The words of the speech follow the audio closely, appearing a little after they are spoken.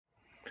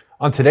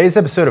On today's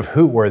episode of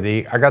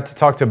Hootworthy, I got to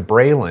talk to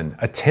Braylon,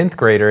 a 10th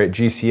grader at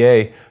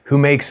GCA who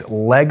makes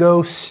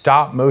Lego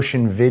stop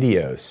motion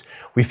videos.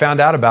 We found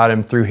out about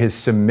him through his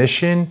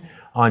submission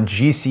on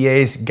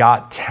GCA's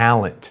Got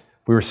Talent.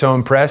 We were so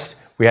impressed,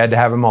 we had to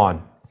have him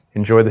on.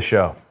 Enjoy the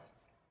show.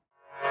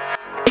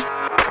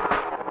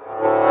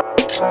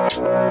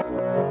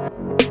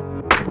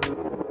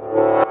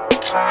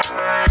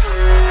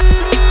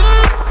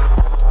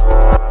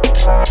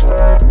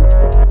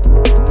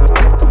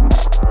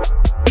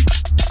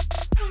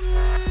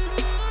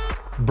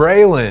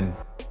 Braylon,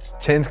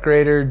 10th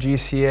grader,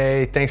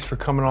 GCA, thanks for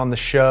coming on the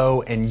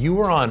show. And you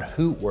were on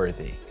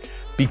Hootworthy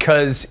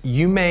because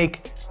you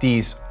make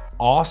these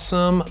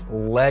awesome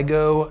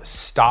Lego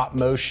stop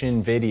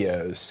motion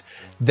videos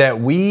that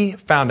we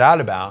found out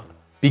about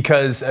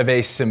because of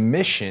a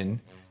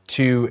submission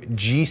to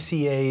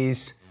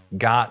GCA's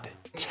Got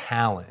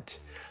Talent.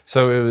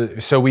 So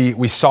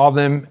we saw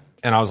them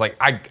and I was like,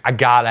 I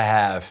gotta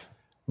have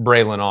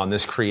Braylon on,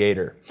 this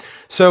creator.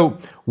 So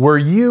were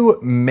you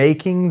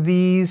making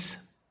these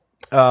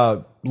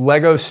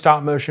Lego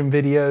stop motion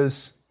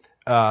videos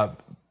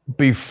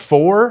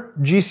before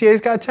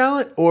GCA's Got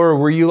Talent? Or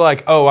were you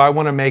like, oh, I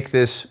want to make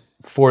this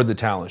for the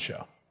talent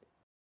show?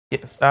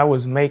 Yes, I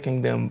was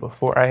making them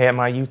before I had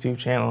my YouTube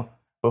channel,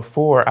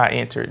 before I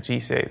entered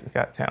GCA's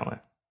Got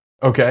Talent.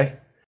 Okay.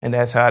 And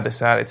that's how I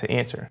decided to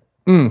enter.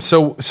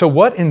 So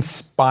what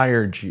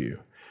inspired you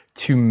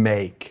to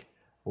make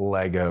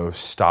Lego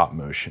stop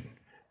motion?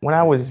 When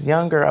I was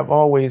younger, I've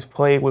always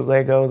played with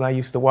Legos. And I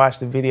used to watch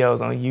the videos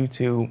on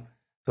YouTube,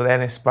 so that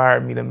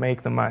inspired me to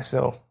make them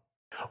myself.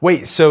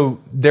 Wait, so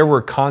there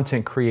were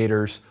content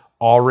creators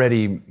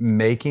already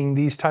making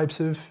these types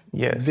of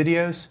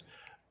videos?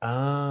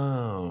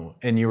 Oh,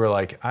 and you were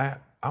like, I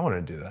want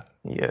to do that.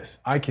 Yes.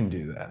 I can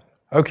do that.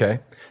 Okay.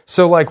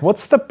 So like,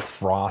 what's the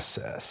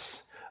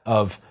process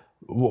of,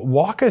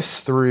 walk us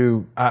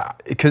through,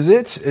 because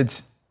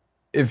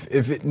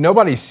if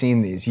nobody's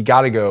seen these, you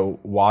got to go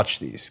watch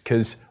these.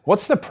 Because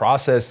what's the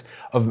process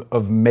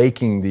of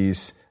making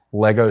these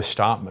Lego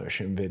stop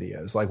motion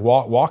videos? Like,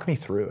 walk me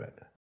through it.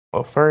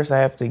 Well, first I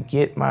have to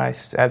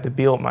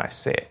build my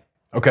set.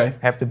 Okay.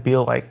 I have to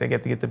build, I have to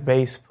get the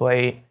base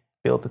plate,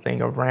 build the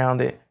thing around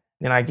it.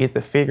 Then I get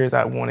the figures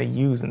I want to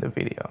use in the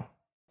video.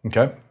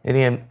 Okay. And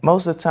then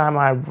most of the time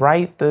I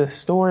write the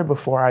story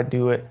before I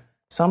do it.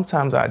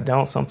 Sometimes I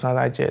don't. Sometimes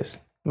I just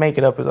make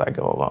it up as I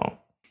go along.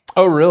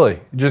 Oh, really?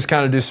 Just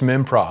kind of do some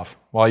improv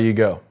while you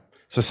go.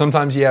 So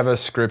sometimes you have a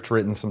script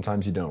written,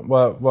 sometimes you don't.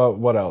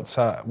 What else?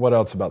 What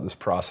else about this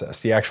process?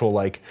 The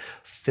actual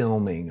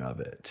filming of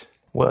it.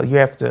 Well, you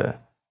have to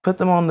put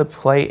them on the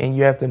plate and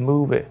you have to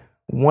move it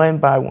one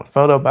by one,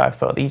 photo by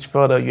photo. Each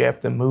photo you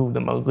have to move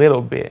them a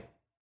little bit.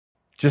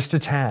 Just a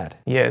tad.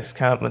 Yes,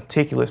 kind of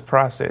meticulous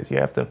process. You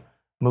have to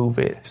move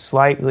it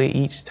slightly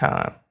each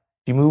time.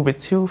 If you move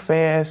it too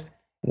fast,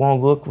 it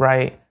won't look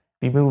right.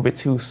 If you move it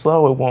too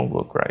slow, it won't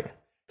look right.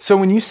 So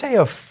when you say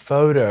a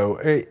photo,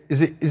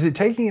 is it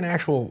taking an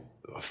actual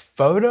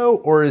photo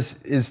or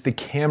is the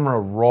camera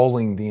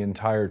rolling the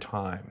entire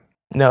time?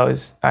 No,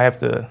 I have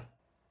to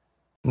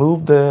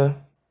move the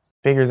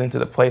figures into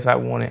the place I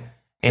want it,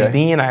 and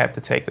then I have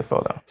to take the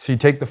photo. So you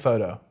take the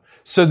photo.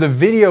 So the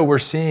video we're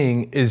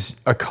seeing is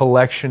a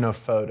collection of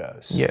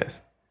photos.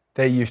 Yes.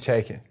 That you've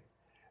taken.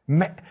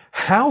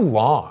 How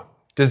long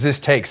does this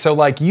take?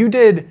 So you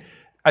did,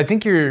 I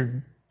think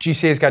your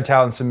GCA's Got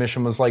Talent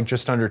submission was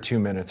just under 2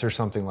 minutes or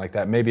something like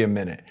that, maybe a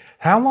minute.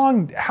 How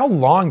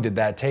long did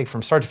that take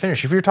from start to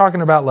finish? If you're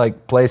talking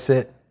about place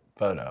it,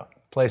 photo,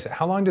 place it,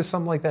 how long does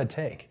something like that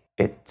take?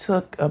 It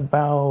took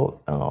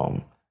about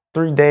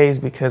 3 days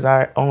because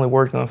I only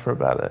worked on it for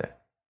about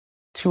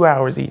 2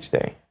 hours each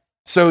day.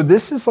 So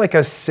this is like a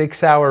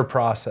 6-hour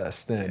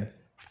process then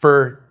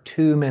for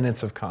 2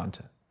 minutes of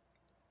content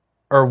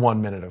or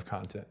 1 minute of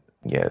content.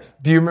 Yes.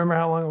 Do you remember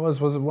how long it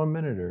was? Was it 1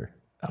 minute or?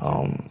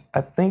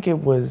 I think it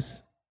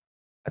was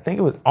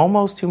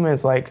almost 2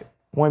 minutes,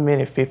 1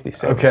 minute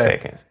 57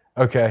 seconds.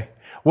 Okay.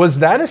 Was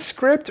that a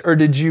script or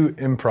did you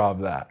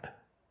improv that?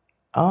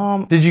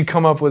 Did you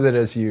come up with it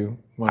as you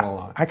went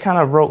along? I kind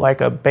of wrote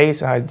a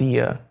base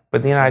idea,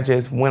 but then I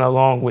just went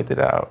along with it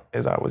out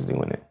as I was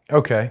doing it.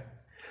 Okay.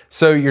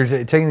 So you're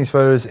taking these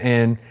photos,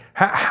 and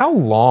how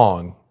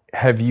long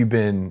have you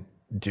been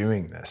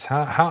doing this?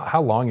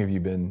 How long have you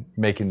been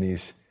making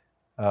these?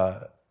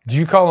 Do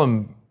you call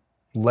them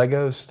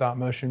Lego stop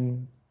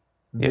motion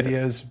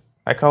videos? Yeah.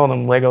 I call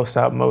them Lego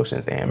stop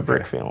motions and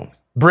brick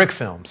films. Brick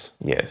films?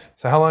 Yes.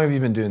 So how long have you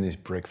been doing these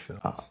brick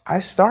films? I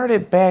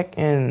started back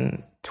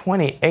in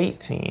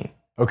 2018.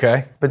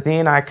 Okay. But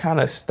then I kind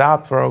of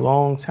stopped for a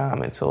long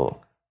time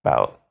until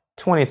about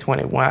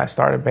 2020 when I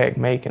started back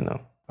making them.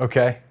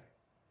 Okay.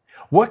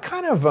 What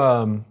kind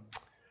of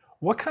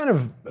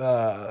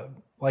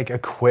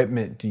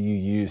equipment do you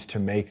use to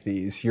make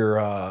these?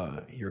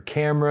 Your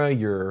camera,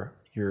 your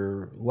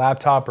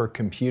laptop or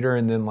computer,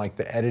 and then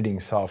the editing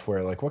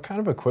software. What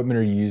kind of equipment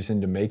are you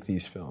using to make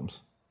these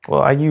films?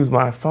 Well, I use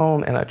my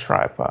phone and a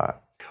tripod.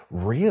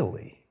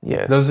 Really?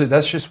 Yes.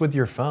 That's just with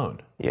your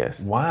phone?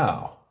 Yes.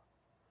 Wow.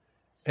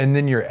 And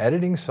then your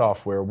editing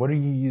software, what are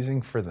you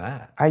using for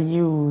that? I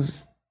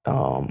use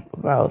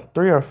about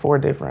 3 or 4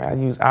 different. I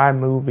use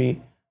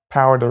iMovie,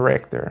 Power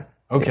Director,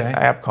 Okay. an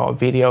app called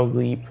Video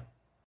Leap.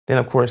 Then,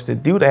 of course, to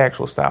do the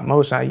actual stop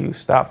motion, I use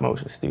Stop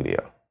Motion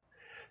Studio.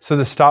 So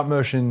the stop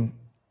motion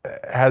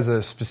has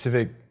a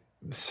specific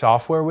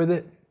software with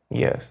it?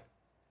 Yes.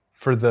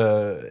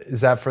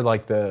 Is that for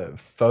like the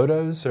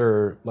photos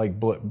or like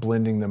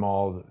blending them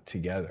all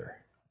together?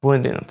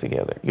 Blending them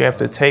together.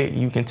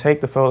 You can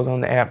take the photos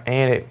on the app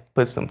and it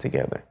puts them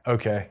together.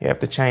 Okay. You have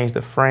to change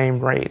the frame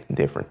rate and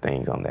different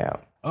things on the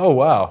app. Oh,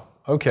 wow.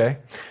 Okay.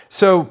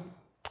 So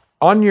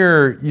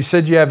you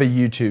said you have a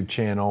YouTube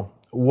channel.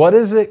 What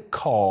is it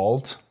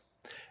called?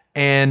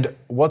 And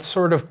what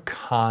sort of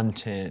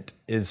content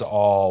is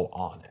all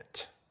on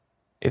it?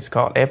 It's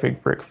called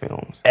Epic Brick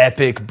Films.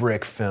 Epic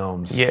Brick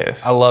Films.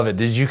 Yes. I love it.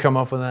 Did you come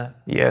up with that?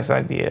 Yes,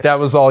 I did. That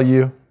was all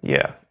you?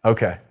 Yeah.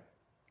 Okay.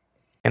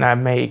 And I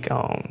make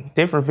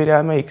different videos.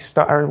 I make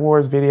Star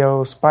Wars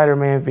videos,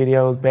 Spider-Man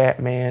videos,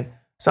 Batman.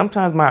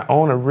 Sometimes my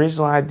own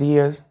original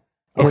ideas.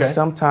 And Okay.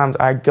 sometimes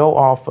I go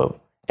off of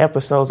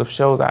episodes of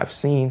shows I've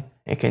seen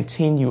and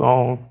continue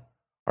on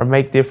or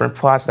make different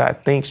plots that I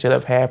think should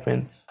have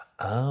happened.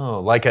 Oh,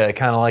 like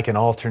kind of like an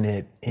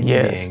alternate ending,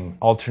 Yes.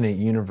 alternate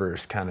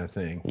universe kind of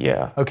thing.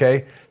 Yeah.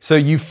 Okay. So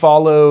you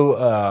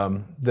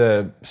follow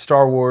the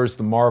Star Wars,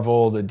 the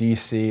Marvel, the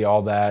DC,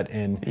 all that,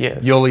 and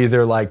Yes. you'll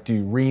either like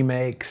do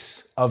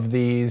remakes of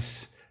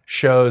these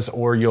shows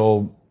or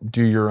you'll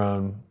do your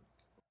own.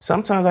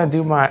 Sometimes I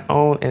do my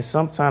own, and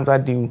sometimes I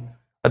do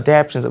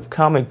adaptations of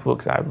comic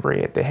books I've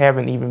read that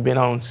haven't even been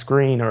on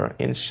screen or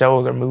in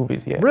shows or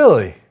movies yet.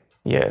 Really?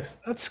 Yes.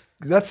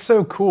 That's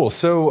so cool.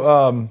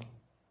 So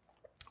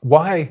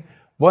what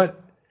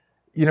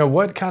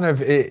kind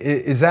of,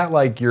 is that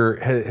like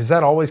has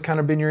that always kind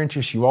of been your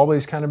interest? You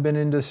always kind of been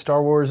into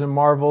Star Wars and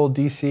Marvel,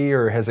 DC,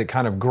 or has it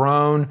kind of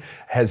grown?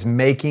 Has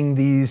making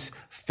these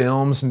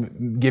films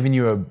given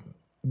you a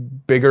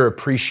bigger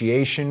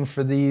appreciation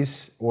for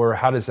these? Or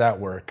how does that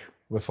work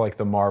with like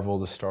the Marvel,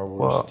 the Star Wars?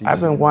 Well, DC, I've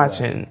been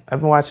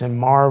watching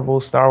Marvel,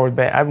 Star Wars,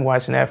 I've been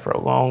watching that for a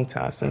long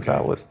time, since I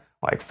was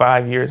like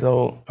 5 years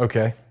old.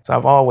 Okay. So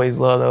I've always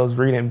loved those,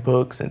 reading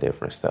books and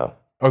different stuff.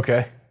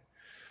 Okay.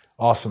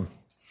 Awesome.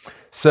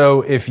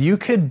 So if you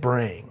could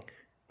bring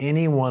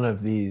any one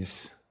of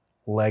these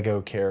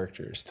Lego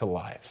characters to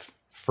life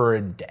for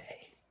a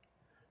day,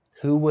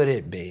 who would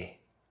it be?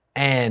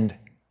 And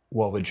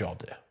what would y'all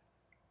do?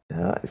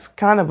 It's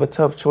kind of a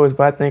tough choice,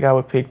 but I think I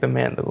would pick the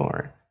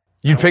Mandalorian.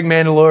 You'd pick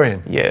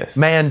Mandalorian? Yes.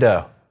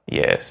 Mando.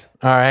 Yes.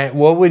 All right.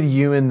 What would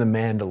you and the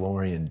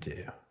Mandalorian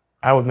do?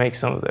 I would make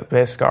some of the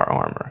best Scar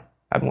armor.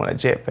 I'd want a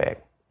jetpack.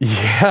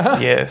 Yeah?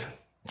 Yes.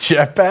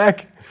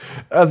 Jetpack?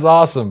 That's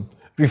awesome.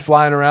 Be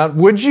flying around.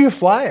 Would you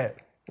fly it?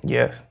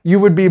 Yes. You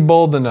would be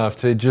bold enough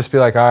to just be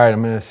like, all right,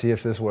 I'm going to see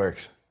if this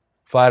works.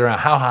 Fly it around.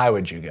 How high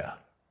would you go?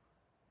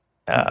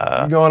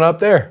 You going up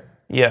there?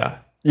 Yeah.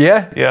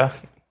 Yeah? Yeah.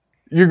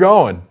 You're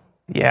going.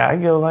 Yeah, I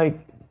go like,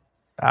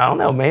 I don't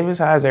know, maybe as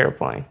high as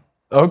airplane.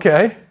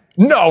 Okay.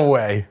 No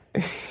way.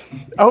 I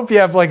hope you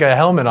have like a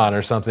helmet on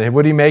or something.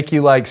 Would he make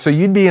you like, so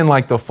you'd be in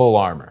like the full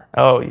armor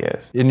Oh,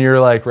 yes. and you're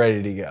like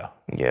ready to go.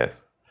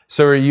 Yes.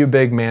 So are you a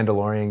big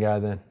Mandalorian guy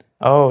then?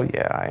 Oh,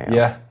 yeah, I am.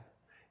 Yeah.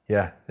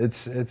 Yeah.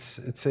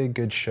 It's a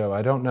good show.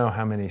 I don't know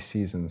how many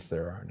seasons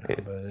there are now,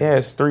 but Yeah,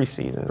 it's 3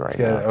 seasons right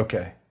now.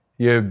 okay.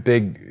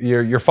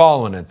 You're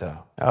following it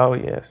though. Oh,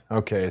 yes.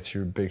 Okay, it's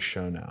your big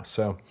show now.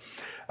 So,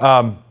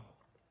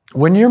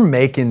 when you're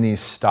making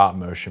these stop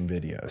motion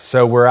videos,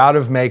 so we're out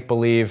of make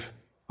believe.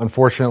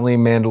 Unfortunately,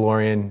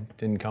 Mandalorian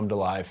didn't come to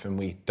life, and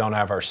we don't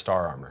have our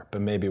star armor.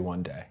 But maybe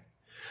one day,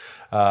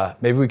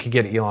 maybe we could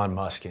get Elon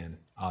Musk in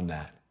on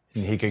that,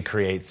 and he could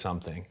create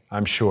something.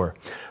 I'm sure.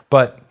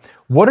 But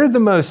what are the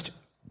most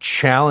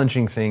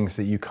challenging things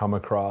that you come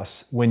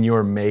across when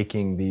you're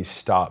making these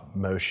stop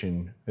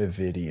motion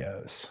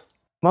videos?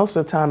 Most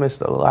of the time it's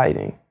the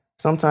lighting.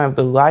 Sometimes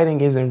the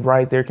lighting isn't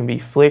right. There can be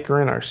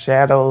flickering or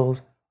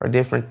shadows or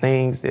different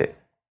things that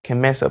can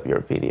mess up your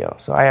video.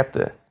 So I have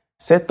to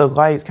set the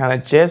lights kind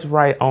of just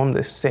right on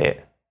the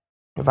set.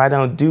 If I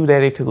don't do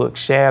that, it could look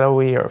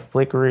shadowy or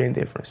flickery and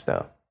different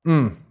stuff.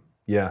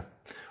 Yeah.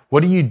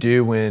 What do you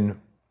do when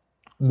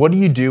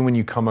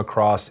you come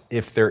across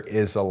if there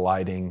is a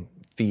lighting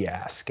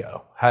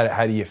fiasco?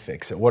 How do you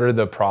fix it? What are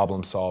the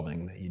problem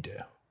solving that you do?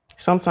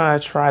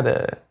 Sometimes I try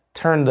to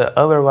turn the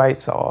other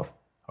lights off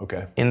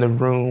in the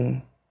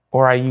room,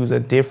 or I use a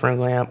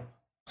different lamp.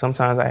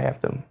 Sometimes I have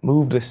to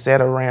move the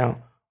set around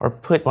or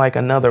put like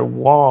another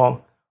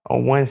wall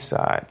on one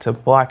side to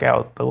block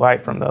out the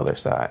light from the other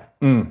side.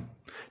 Do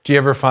you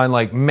ever find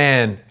like,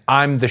 man,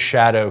 I'm the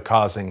shadow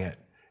causing it?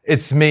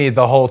 It's me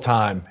the whole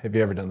time. Have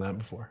you ever done that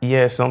before?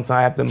 Yeah, sometimes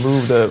I have to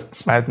move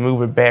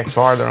it back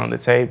farther on the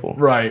table.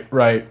 Right.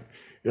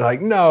 You're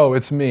like, no,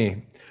 it's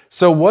me.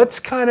 So what's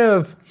kind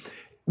of,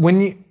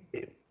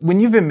 when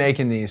you've been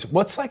making these,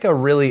 what's like a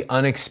really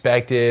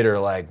unexpected or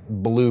like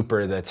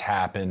blooper that's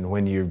happened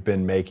when you've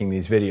been making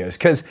these videos?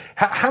 Because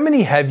how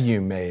many have you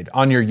made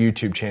on your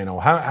YouTube channel?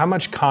 How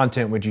much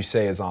content would you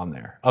say is on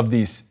there of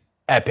these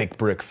epic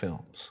brick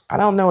films? I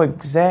don't know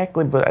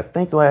exactly, but I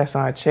think the last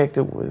time I checked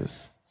it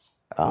was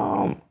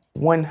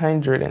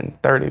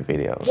 130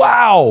 videos.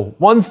 Wow,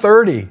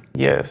 130.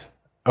 Yes.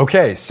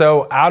 Okay,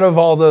 so out of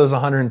all those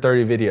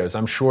 130 videos,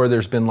 I'm sure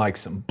there's been like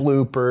some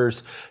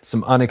bloopers,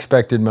 some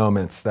unexpected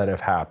moments that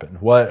have happened.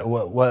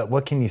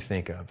 What can you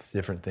think of?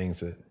 Different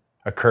things that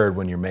occurred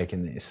when you're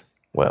making these?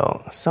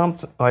 Well,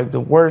 like the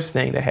worst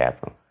thing that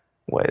happened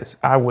was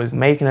I was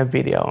making a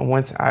video, and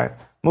once I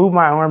moved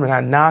my arm and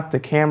I knocked the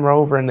camera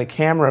over, and the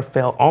camera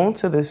fell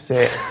onto the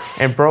set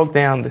and broke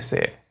down the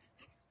set.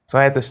 So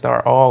I had to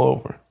start all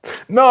over.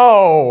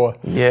 No!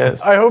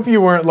 Yes. I hope you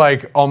weren't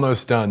like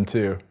almost done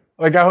too.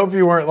 Like, I hope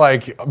you weren't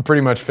like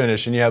pretty much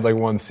finished and you had like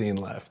one scene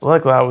left.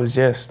 Luckily, I was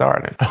just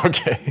starting.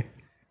 Okay.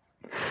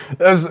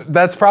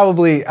 That's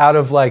probably out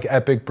of like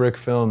epic brick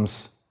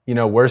films, you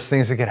know, worst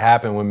things that could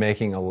happen when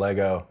making a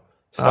Lego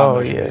stop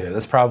motion video.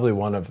 That's probably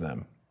one of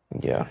them.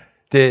 Yeah.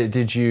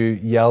 Did you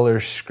yell or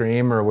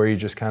scream, or were you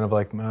just kind of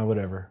like,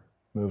 whatever,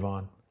 move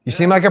on? You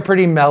seem like a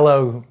pretty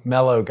mellow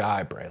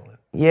guy, Braylon.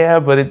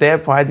 Yeah, but at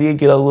that point, I did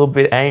get a little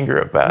bit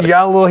angry about it. You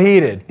got a little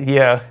heated.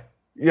 Yeah.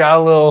 You got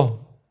a little...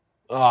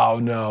 Oh,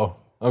 no.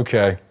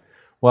 Okay.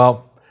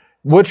 Well,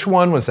 which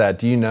one was that?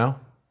 Do you know?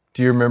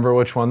 Do you remember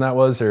which one that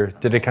was? Or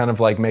did it kind of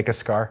like make a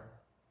scar?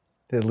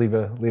 Did it leave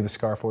a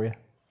scar for you?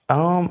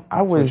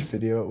 Which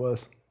video it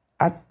was?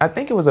 I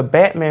think it was a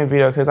Batman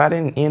video because I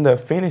didn't end up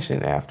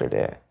finishing after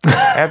that.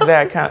 After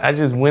that, I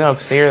just went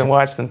upstairs and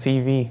watched some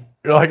TV.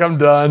 You're like, I'm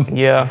done.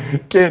 Yeah.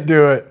 Can't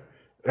do it.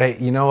 Hey,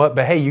 you know what?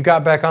 But hey, you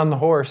got back on the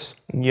horse.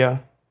 Yeah.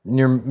 And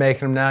you're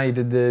making them now. You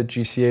did the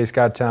GCA's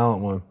Got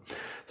Talent one.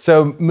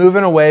 So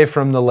moving away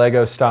from the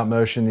Lego stop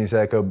motion, these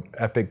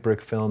epic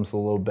brick films a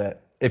little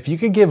bit, if you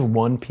could give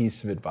one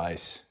piece of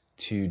advice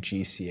to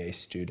GCA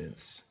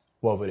students,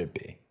 what would it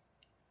be?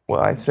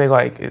 Well, I'd say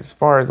like as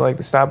far as like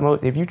the stop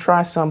motion, if you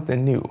try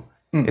something new,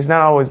 it's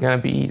not always going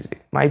to be easy.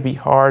 It might be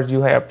hard.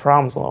 You'll have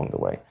problems along the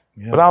way.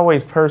 Yeah. But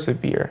always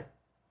persevere.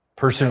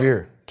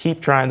 Persevere.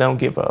 Keep trying. Don't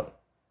give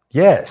up.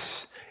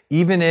 Yes.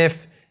 Even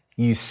if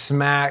you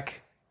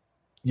smack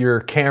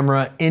your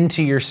camera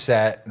into your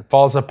set, it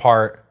falls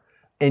apart,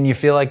 and you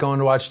feel like going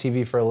to watch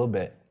TV for a little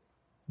bit,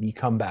 you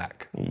come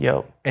back.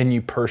 Yep. And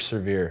you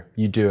persevere.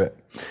 You do it.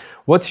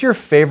 What's your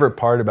favorite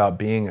part about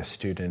being a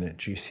student at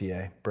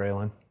GCA,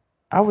 Braylon?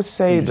 I would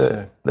say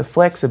the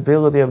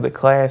flexibility of the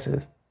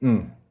classes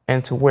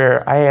and to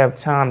where I have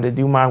time to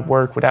do my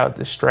work without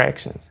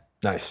distractions.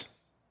 Nice.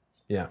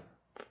 Yeah.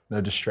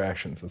 No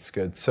distractions. That's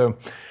good. So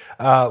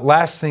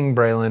last thing,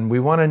 Braylon, we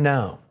want to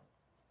know,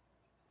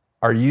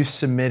 are you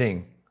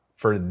submitting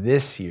for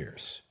this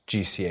year's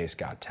GCA's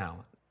Got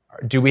Talent?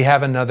 Do we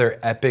have another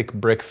epic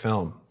brick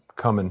film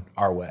coming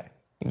our way?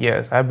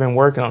 Yes, I've been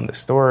working on the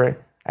story.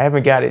 I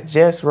haven't got it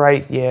just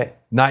right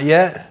yet. Not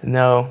yet?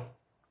 No,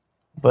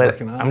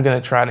 but I'm going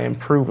to try to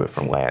improve it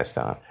from last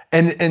time.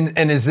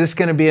 And is this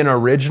going to be an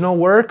original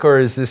work, or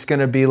is this going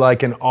to be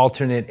like an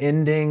alternate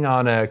ending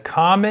on a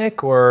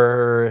comic,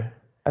 or?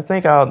 I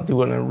think I'll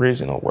do an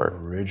original work.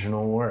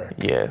 Original work.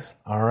 Yes.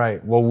 All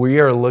right. Well, we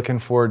are looking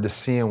forward to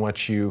seeing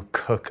what you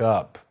cook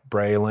up,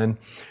 Braylon.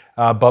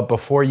 But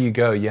before you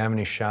go, you have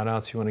any shout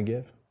outs you want to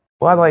give?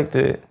 Well, I'd like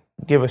to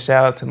give a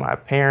shout out to my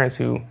parents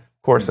who,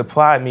 of course,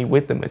 supplied me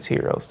with the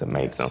materials to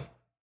make them.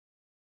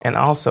 And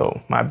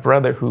also my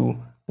brother who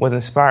was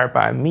inspired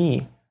by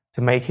me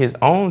to make his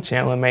own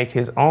channel and make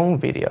his own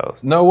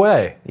videos. No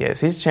way. Yes,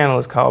 his channel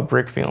is called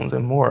Brick Films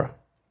and More.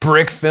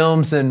 Brick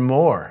Films and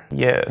More?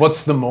 Yes.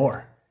 What's the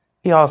more?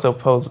 He also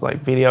posts like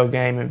video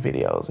gaming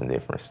videos and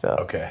different stuff.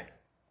 Okay.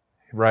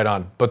 Right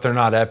on. But they're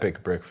not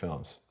epic brick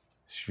films.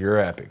 It's your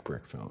epic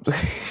brick films.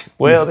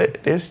 Well,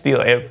 they're still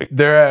epic.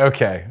 They're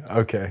okay.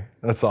 Okay.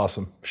 That's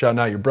awesome. Shouting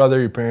out your brother,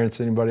 your parents,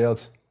 anybody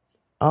else?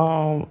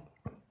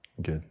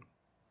 Good.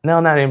 No,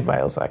 not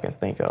anybody else I can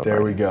think of.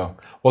 There we go.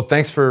 Well,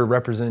 thanks for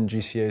representing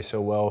GCA so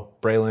well,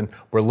 Braylon.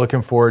 We're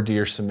looking forward to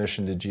your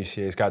submission to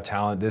GCA's Got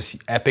Talent, this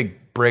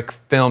epic brick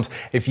films.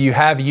 If you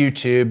have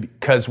YouTube,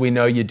 because we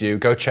know you do,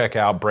 go check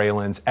out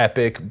Braylon's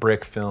Epic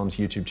Brick Films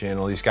YouTube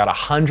channel. He's got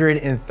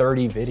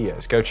 130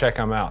 videos. Go check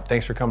them out.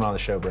 Thanks for coming on the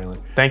show,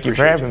 Braylon. Thank you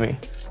for having me.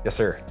 Yes,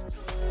 sir.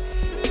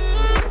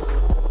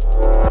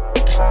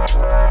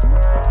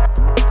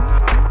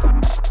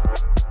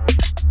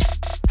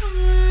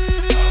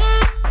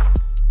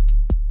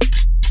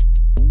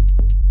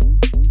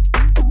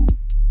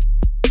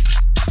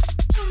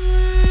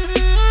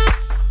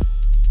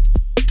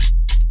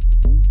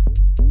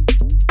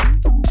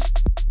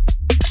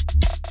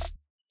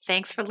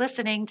 Thanks for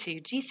listening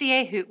to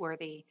GCA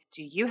Hootworthy.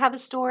 Do you have a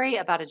story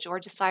about a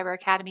Georgia Cyber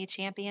Academy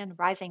champion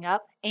rising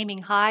up,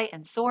 aiming high,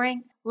 and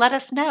soaring? Let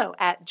us know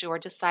at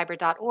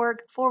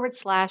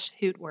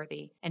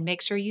georgiacyber.org/Hootworthy. And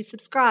make sure you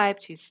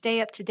subscribe to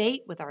stay up to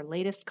date with our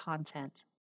latest content.